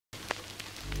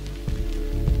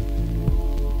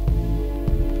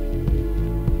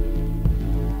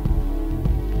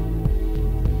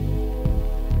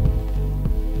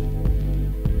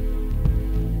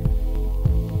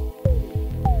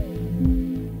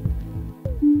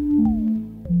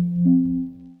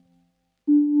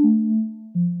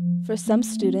For some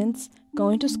students,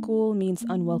 going to school means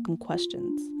unwelcome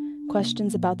questions.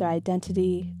 Questions about their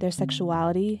identity, their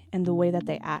sexuality, and the way that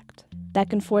they act. That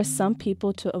can force some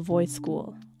people to avoid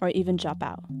school or even drop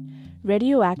out.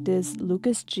 RadioActive's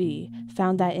Lucas G.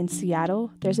 found that in Seattle,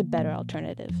 there's a better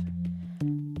alternative.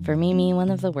 For Mimi, one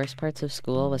of the worst parts of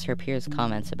school was her peers'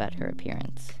 comments about her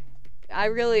appearance. I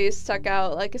really stuck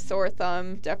out like a sore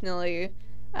thumb, definitely,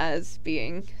 as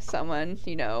being someone,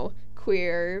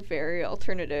 queer, very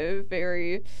alternative,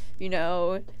 very,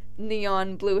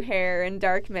 neon blue hair and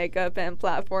dark makeup and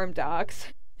platform docs.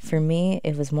 For me,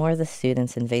 it was more the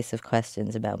students' invasive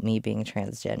questions about me being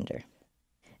transgender.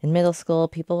 In middle school,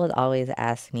 people would always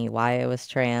ask me why I was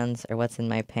trans or what's in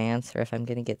my pants or if I'm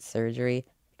going to get surgery.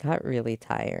 It got really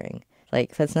tiring.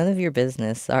 Like, that's none of your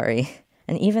business, sorry.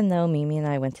 And even though Mimi and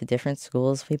I went to different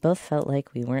schools, we both felt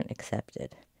like we weren't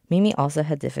accepted. Mimi also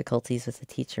had difficulties with the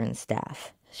teacher and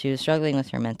staff. She was struggling with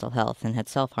her mental health and had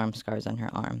self-harm scars on her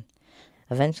arm.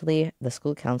 Eventually, the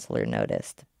school counselor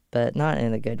noticed, but not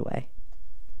in a good way.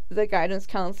 The guidance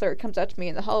counselor comes up to me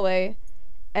in the hallway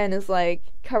and is like,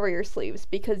 cover your sleeves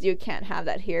because you can't have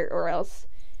that here or else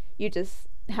you just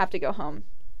have to go home.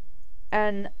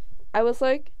 And I was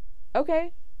like,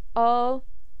 okay, I'll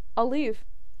leave.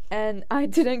 And I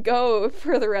didn't go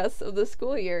for the rest of the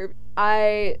school year.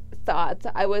 I thought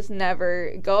I was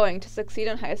never going to succeed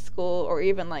in high school or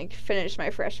even finish my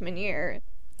freshman year.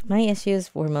 My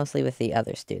issues were mostly with the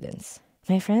other students.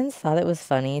 My friends thought it was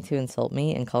funny to insult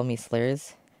me and call me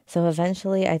slurs. So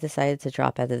eventually I decided to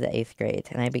drop out of the 8th grade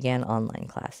and I began online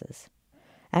classes.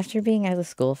 After being out of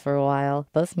school for a while,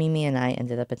 both Mimi and I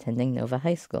ended up attending Nova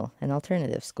High School, an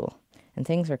alternative school, and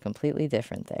things were completely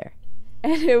different there.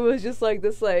 And it was just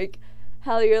this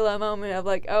hallelujah moment of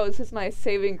oh, this is my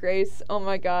saving grace. Oh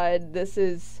my God, this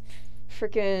is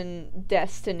freaking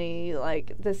destiny.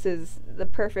 This is the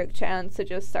perfect chance to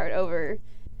just start over.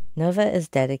 Nova is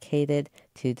dedicated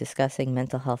to discussing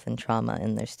mental health and trauma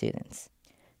in their students.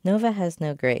 Nova has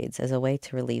no grades as a way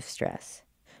to relieve stress.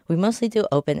 We mostly do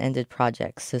open-ended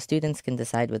projects so students can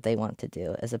decide what they want to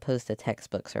do, as opposed to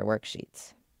textbooks or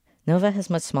worksheets. Nova has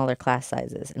much smaller class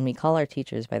sizes, and we call our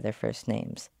teachers by their first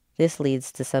names. This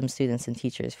leads to some students and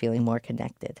teachers feeling more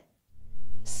connected.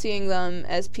 Seeing them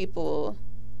as people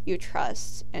you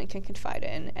trust and can confide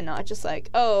in, and not just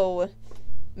oh,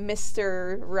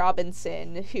 Mr.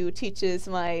 Robinson, who teaches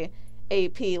my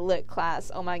AP Lit class,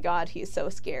 oh my God, he's so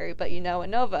scary. But in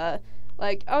Nova,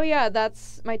 oh yeah,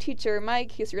 that's my teacher,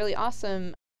 Mike, he's really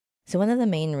awesome. So one of the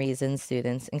main reasons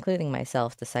students, including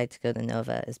myself, decide to go to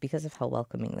Nova is because of how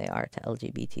welcoming they are to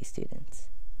LGBT students.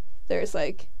 There's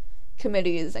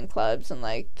committees and clubs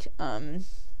and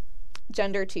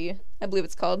gender tea, I believe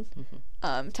it's called,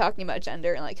 talking about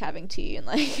gender and having tea and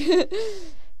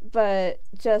but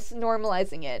just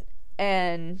normalizing it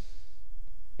and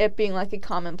it being a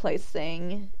commonplace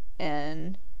thing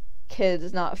and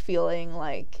kids not feeling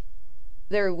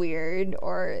they're weird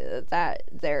or that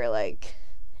they're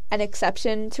an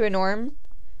exception to a norm,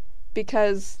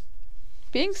 because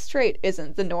being straight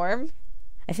isn't the norm.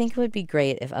 I think it would be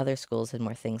great if other schools had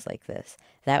more things like this.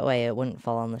 That way it wouldn't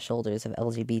fall on the shoulders of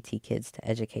LGBT kids to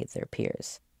educate their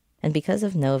peers. And because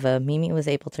of Nova, Mimi was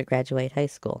able to graduate high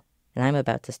school, and I'm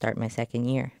about to start my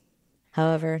 2nd year.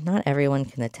 However, not everyone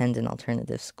can attend an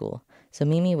alternative school, so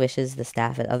Mimi wishes the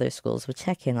staff at other schools would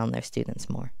check in on their students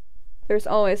more. There's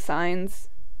always signs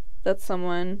that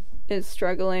someone is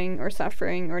struggling or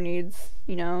suffering or needs,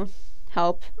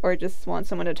 help or just wants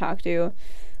someone to talk to.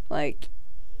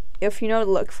 If you know to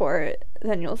look for it,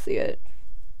 then you'll see it.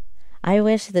 I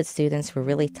wish that students were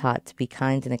really taught to be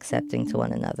kind and accepting to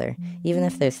one another, even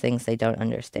if there's things they don't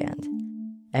understand.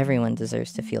 Everyone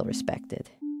deserves to feel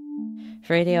respected.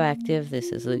 For RadioActive,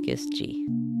 this is Lucas G.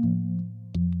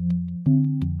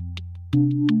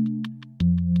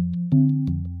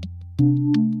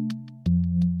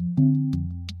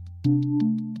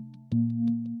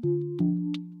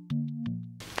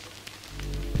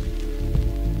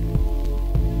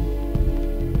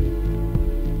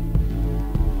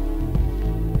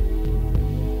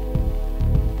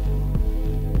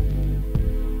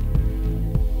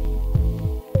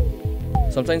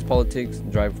 Sometimes politics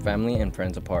drive family and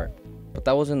friends apart, but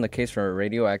that wasn't the case for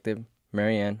RadioActive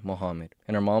Marianne Mohammed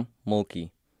and her mom,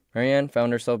 Mulki. Marianne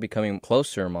found herself becoming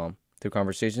close to her mom through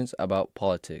conversations about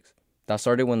politics. That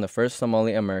started when the first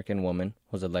Somali-American woman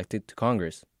was elected to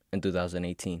Congress in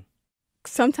 2018.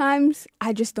 Sometimes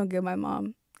I just don't get my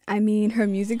mom. I mean, her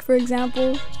music, for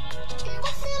example.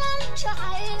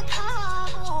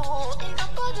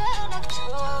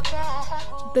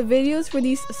 The videos for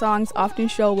these songs often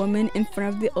show a woman in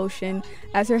front of the ocean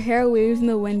as her hair waves in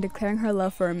the wind declaring her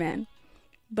love for a man.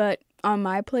 But on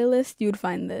my playlist, you'd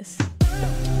find this.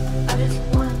 I just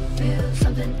wanna feel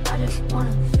something. I just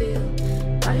wanna feel.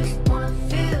 I just wanna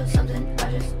feel something.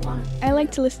 I just wanna feel. I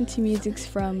like to listen to musics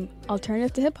from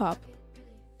alternative to hip hop.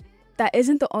 That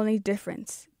isn't the only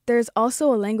difference. There's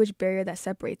also a language barrier that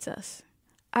separates us.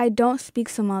 I don't speak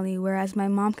Somali, whereas my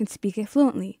mom can speak it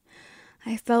fluently.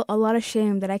 I felt a lot of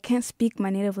shame that I can't speak my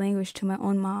native language to my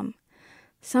own mom.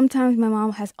 Sometimes my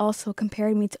mom has also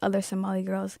compared me to other Somali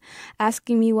girls,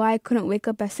 asking me why I couldn't wake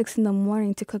up at 6 in the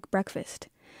morning to cook breakfast.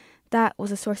 That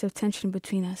was a source of tension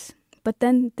between us. But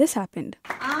then this happened.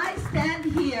 I stand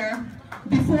here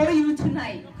before you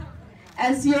tonight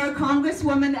as your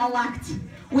Congresswoman-elect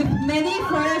with many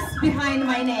firsts behind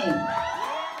my name.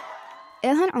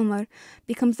 Ilhan Omar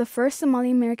becomes the first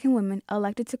Somali-American woman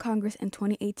elected to Congress in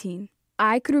 2018.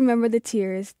 I could remember the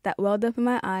tears that welled up in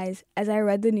my eyes as I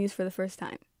read the news for the first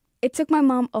time. It took my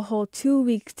mom a whole 2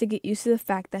 weeks to get used to the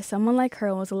fact that someone like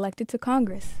her was elected to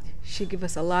Congress. She gave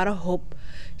us a lot of hope.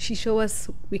 She showed us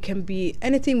we can be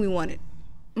anything we wanted.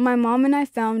 My mom and I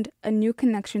found a new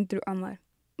connection through Omar.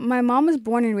 My mom was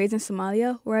born and raised in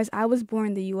Somalia, whereas I was born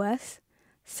in the U.S.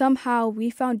 Somehow, we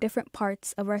found different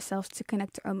parts of ourselves to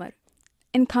connect to Omar.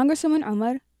 In Congresswoman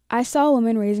Omar, I saw a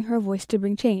woman raising her voice to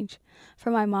bring change.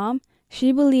 For my mom,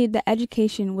 she believed that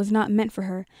education was not meant for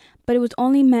her, but it was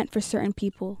only meant for certain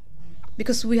people.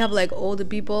 Because we have like older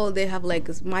people, they have like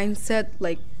this mindset,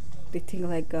 like they think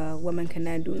like women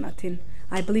cannot do nothing.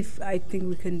 I think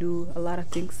we can do a lot of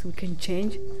things. We can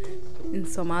change in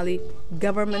Somali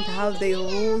government, how they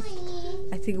rule.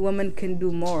 I think women can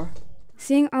do more.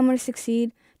 Seeing Omar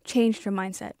succeed changed her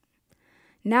mindset.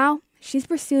 Now, she's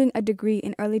pursuing a degree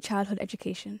in early childhood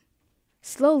education.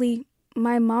 Slowly,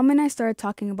 my mom and I started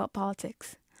talking about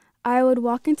politics. I would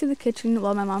walk into the kitchen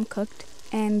while my mom cooked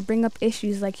and bring up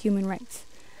issues like human rights.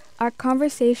 Our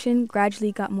conversation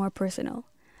gradually got more personal.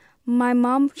 My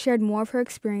mom shared more of her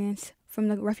experience from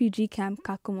the refugee camp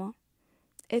KUOW.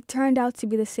 It turned out to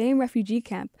be the same refugee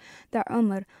camp that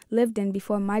Omar lived in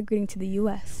before migrating to the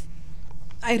U.S.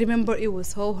 I remember it was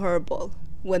so horrible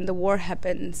when the war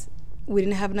happens. We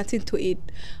didn't have nothing to eat.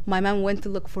 My mom went to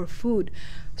look for food.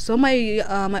 So my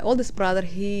oldest brother,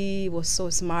 he was so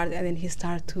smart, and then he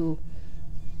started to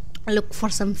look for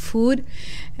some food,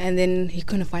 and then he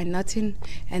couldn't find nothing.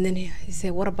 And then he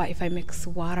said, what about if I mix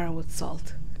water with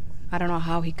salt? I don't know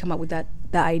how he came up with that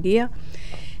idea.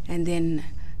 And then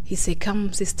he said,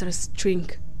 come sisters,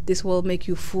 drink. This will make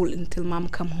you full until mom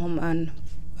come home and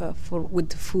with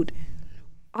the food.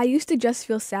 I used to just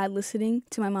feel sad listening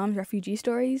to my mom's refugee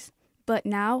stories, but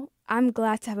now I'm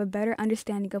glad to have a better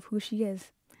understanding of who she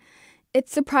is.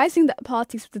 It's surprising that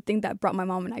politics was the thing that brought my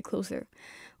mom and I closer.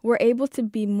 We're able to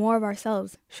be more of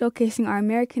ourselves, showcasing our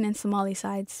American and Somali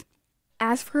sides.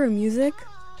 As for her music,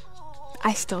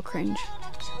 I still cringe.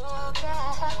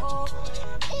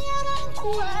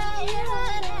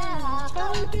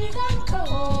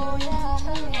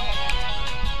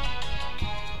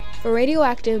 For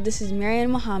RadioActive, this is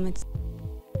Marianne Mohammed.